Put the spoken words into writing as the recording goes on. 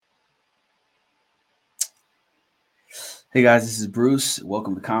Hey guys, this is Bruce.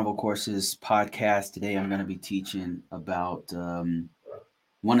 Welcome to Convo Courses podcast. Today I'm going to be teaching about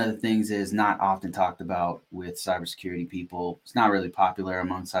one of the things that is not often talked about with cybersecurity people. It's not really popular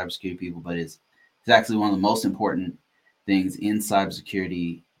among cybersecurity people, but it's actually one of the most important things in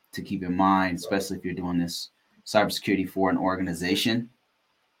cybersecurity to keep in mind, especially if you're doing this cybersecurity for an organization,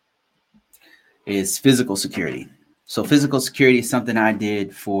 is physical security. So physical security is something I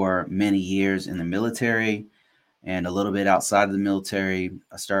did for many years in the military and a little bit outside of the military.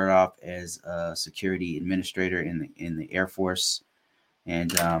 I started off as a security administrator in the Air Force,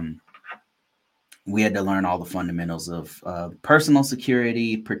 and we had to learn all the fundamentals of personal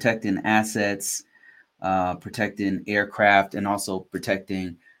security, protecting assets, protecting aircraft, and also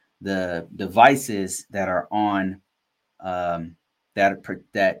protecting the devices that are on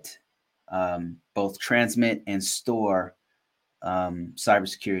that both transmit and store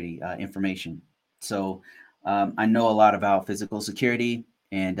cybersecurity information. So I know a lot about physical security,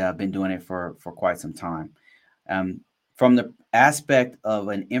 and I've been doing it for quite some time. Um, from the aspect of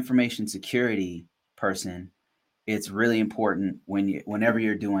an information security person, it's really important whenever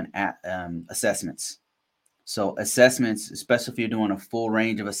you're doing assessments. So assessments, especially if you're doing a full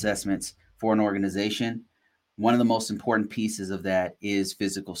range of assessments for an organization, one of the most important pieces of that is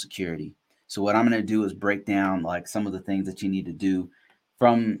physical security. So what I'm going to do is break down like some of the things that you need to do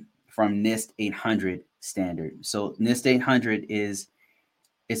from NIST 800 standard. So NIST 800 is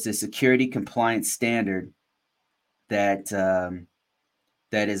it's a security compliance standard that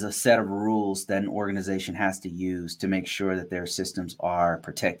that is a set of rules that an organization has to use to make sure that their systems are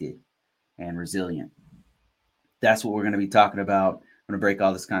protected and resilient. That's what we're going to be talking about. I'm going to break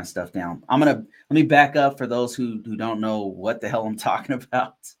all this kind of stuff down. Let me back up for those who don't know what the hell I'm talking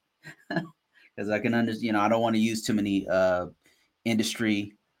about, because I can understand. I don't want to use too many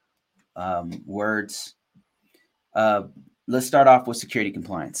industry words. Uh, let's start off with security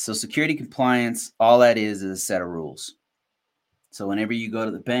compliance. So security compliance, all that is a set of rules. So whenever you go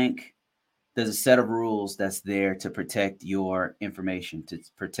to the bank, there's a set of rules that's there to protect your information, to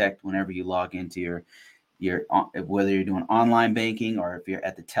protect whenever you log into your whether you're doing online banking or if you're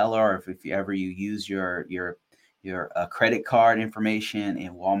at the teller or if you ever you use your credit card information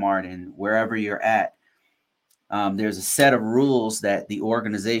in Walmart and wherever you're at. There's a set of rules that the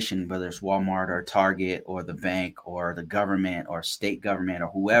organization, whether it's Walmart or Target or the bank or the government or state government or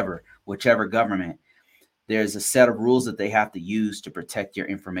whoever, whichever government, there's a set of rules that they have to use to protect your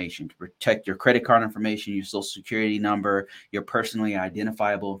information, to protect your credit card information, your social security number, your personally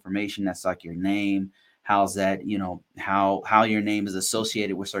identifiable information. That's like your name. How's that, how your name is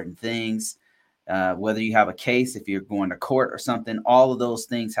associated with certain things, whether you have a case, if you're going to court or something, all of those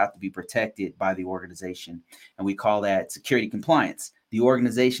things have to be protected by the organization. And we call that security compliance. The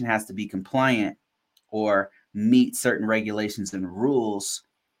organization has to be compliant or meet certain regulations and rules,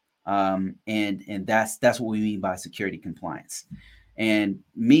 and that's what we mean by security compliance. And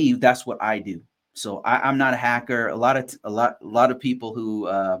me, that's what I do. So I'm not a hacker. A lot of people who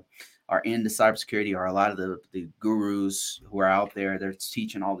are into cybersecurity are a lot of the gurus who are out there. They're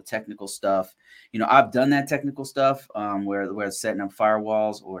teaching all the technical stuff. I've done that technical stuff, where it's setting up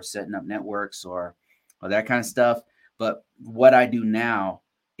firewalls or setting up networks or that kind of stuff. But what I do now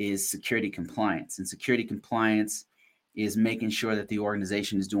is security compliance, and security compliance is making sure that the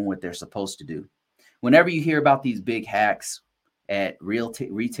organization is doing what they're supposed to do. Whenever you hear about these big hacks at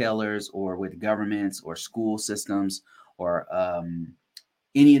retailers or with governments or school systems or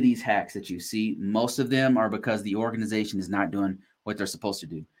any of these hacks that you see, most of them are because the organization is not doing what they're supposed to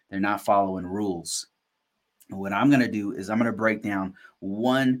do. They're not following rules. And what I'm going to do is I'm going to break down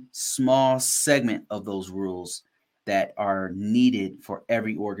one small segment of those rules that are needed for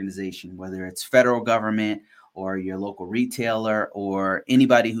every organization, whether it's federal government or your local retailer or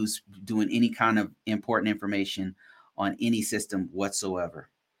anybody who's doing any kind of important information on any system whatsoever.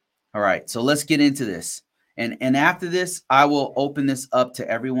 All right, so let's get into this. And after this, I will open this up to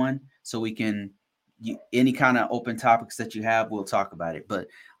everyone so we can any kind of open topics that you have, we'll talk about it. But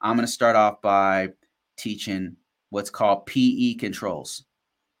I'm going to start off by teaching what's called PE controls.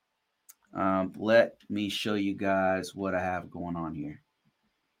 Let me show you guys what I have going on here.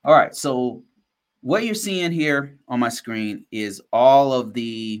 All right, so what you're seeing here on my screen is all of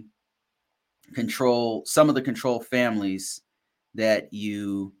the some of the control families that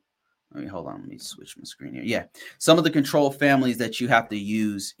you hold on, let me switch my screen here. Yeah, some of the control families that you have to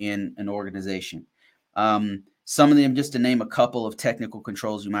use in an organization. Some of them, just to name a couple of technical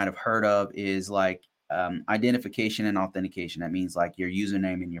controls you might have heard of, is like identification and authentication. That means like your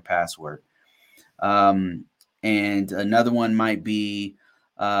username and your password. And another one might be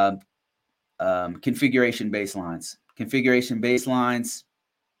configuration baselines. Configuration baselines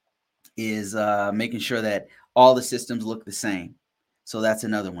is making sure that all the systems look the same. So that's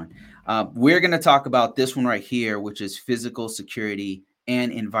another one. We're going to talk about this one right here, which is physical security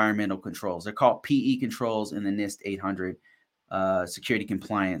and environmental controls. They're called PE controls in the NIST 800 security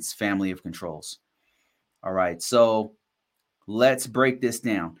compliance family of controls. All right, so let's break this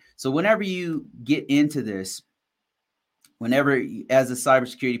down. So whenever you get into this, whenever as a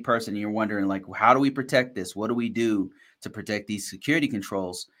cybersecurity person, you're wondering like, how do we protect this? What do we do to protect these security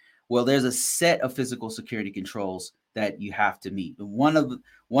controls? Well, there's a set of physical security controls that you have to meet. One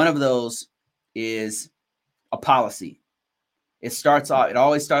of those is a policy. It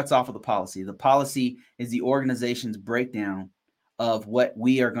always starts off with a policy. The policy is the organization's breakdown of what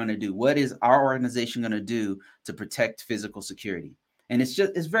we are going to do. What is our organization going to do to protect physical security? And it's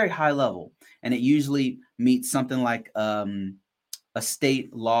very high level, and it usually meets something like a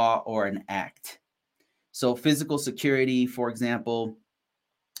state law or an act. So physical security, for example,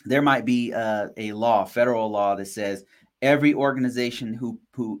 there might be a law, federal law, that says every organization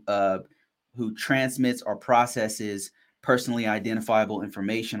who transmits or processes personally identifiable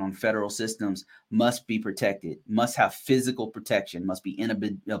information on federal systems must be protected, must have physical protection, must be in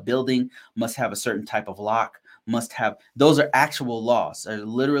a building, must have a certain type of lock, must have, those are actual laws. They're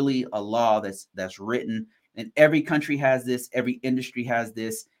literally a law that's written, and every country has this, every industry has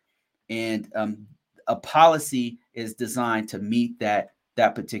this, and a policy is designed to meet that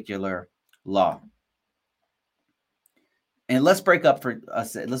particular law. And let's back up for a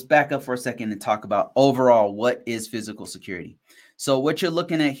second and talk about overall what is physical security. So what you're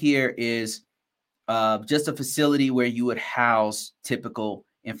looking at here is just a facility where you would house typical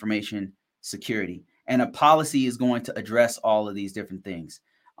information security. And a policy is going to address all of these different things.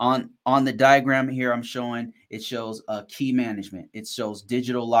 On the diagram here I'm showing, it shows key management. It shows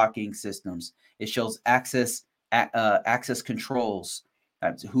digital locking systems. It shows access controls,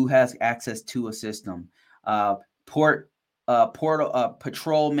 who has access to a system,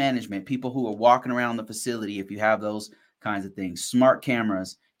 patrol management, people who are walking around the facility, if you have those kinds of things, smart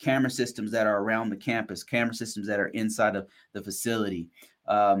cameras, camera systems that are around the campus, camera systems that are inside of the facility.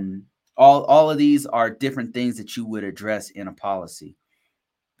 All of these are different things that you would address in a policy.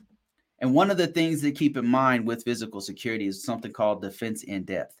 And one of the things to keep in mind with physical security is something called defense in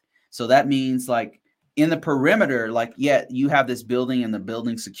depth. So that means like in the perimeter, like, yeah, you have this building and the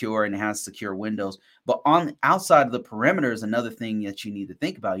building's secure and it has secure windows, but on the outside of the perimeter is another thing that you need to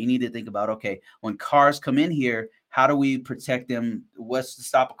think about. You need to think about, okay, when cars come in here, how do we protect them? What's to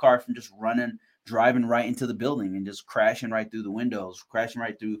stop a car from just driving right into the building and just crashing right through the windows, crashing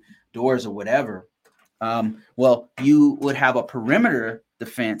right through doors or whatever? Well, you would have a perimeter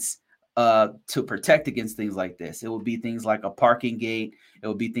defense to protect against things like this. It would be things like a parking gate. It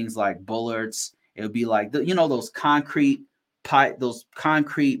would be things like bullards. It would be like those concrete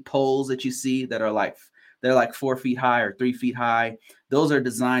poles that you see that are like, they're like 4 feet high or 3 feet high. Those are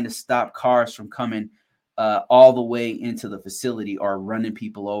designed to stop cars from coming all the way into the facility or running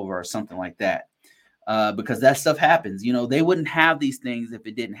people over or something like that. Because that stuff happens. They wouldn't have these things if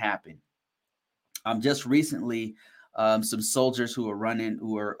it didn't happen. Just recently, some soldiers who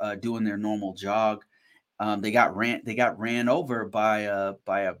were doing their normal jog, they got ran over by a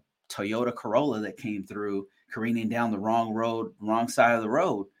Toyota Corolla that came through, careening down the wrong side of the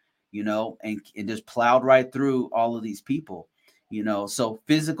road, and just plowed right through all of these people, So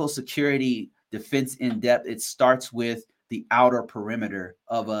physical security, defense in depth, it starts with the outer perimeter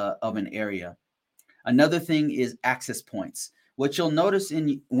of an area. Another thing is access points. What you'll notice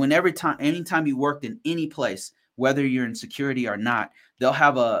anytime you worked in any place, whether you're in security or not, they'll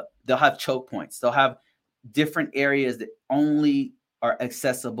have choke points. They'll have different areas that only are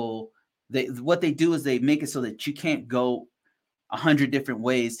accessible. What they do is they make it so that you can't go 100 different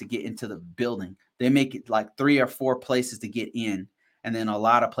ways to get into the building. They make it like 3 or 4 places to get in, and then a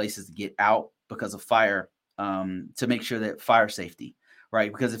lot of places to get out because of fire, to make sure that fire safety,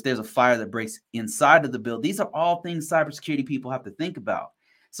 right? Because if there's a fire that breaks inside of the building, these are all things cybersecurity people have to think about.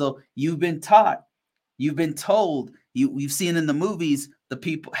 So you've been taught, you've been told, we've seen in the movies the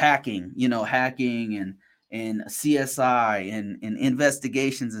people hacking and CSI and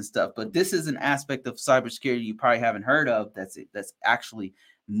investigations and stuff. But this is an aspect of cybersecurity you probably haven't heard of that's actually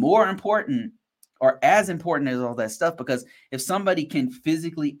more important or as important as all that stuff, because if somebody can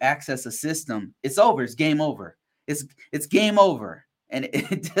physically access a system, it's over. It's game over. It's game over. And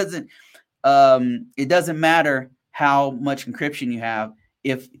it doesn't matter how much encryption you have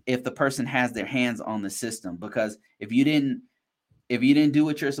if the person has their hands on the system, because if you didn't do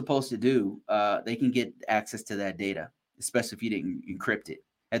what you're supposed to do, they can get access to that data, especially if you didn't encrypt it.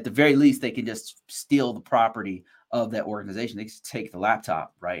 At the very least, they can just steal the property of that organization. They just take the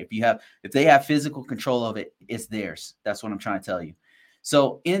laptop, right? If they have physical control of it, it's theirs. That's what I'm trying to tell you.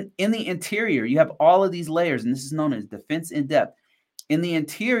 So in the interior, you have all of these layers, and this is known as defense in depth. In the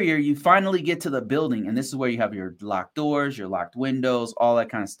interior, you finally get to the building, and this is where you have your locked doors, your locked windows, all that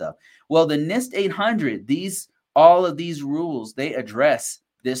kind of stuff. Well, the NIST 800, all of these rules, they address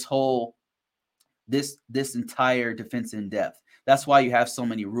this entire defense in depth. That's why you have so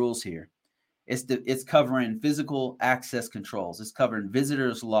many rules here. It's covering physical access controls. It's covering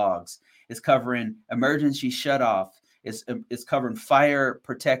visitors logs. It's covering emergency shutoff. It's covering fire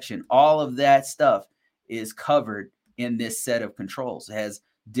protection. All of that stuff is covered in this set of controls. It has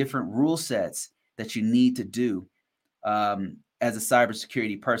different rule sets that you need to do as a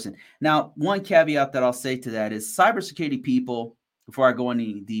cybersecurity person. Now, one caveat that I'll say to that is cybersecurity people, before I go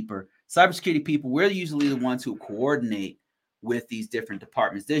any deeper, cybersecurity people, we're usually the ones who coordinate with these different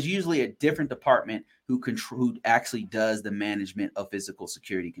departments. There's usually a different department who actually does the management of physical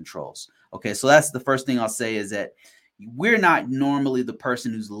security controls. Okay, so that's the first thing I'll say, is that we're not normally the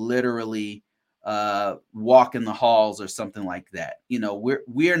person who's literally walking the halls or something like that.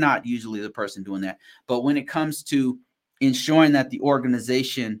 We're not usually the person doing that. But when it comes to ensuring that the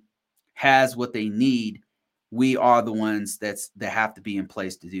organization has what they need, we are the ones that have to be in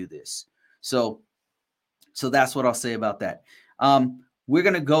place to do this. So that's what I'll say about that. We're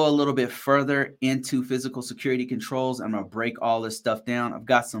going to go a little bit further into physical security controls. I'm going to break all this stuff down. I've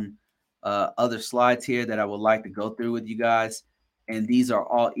got some other slides here that I would like to go through with you guys. And these are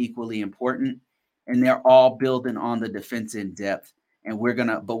all equally important. And they're all building on the defense in depth. And we're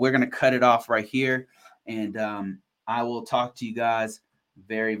going to cut it off right here. And I will talk to you guys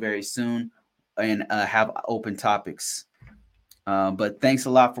very, very soon and have open topics. But thanks a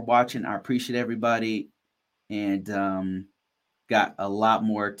lot for watching. I appreciate everybody. And got a lot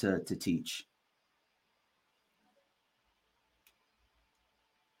more to teach.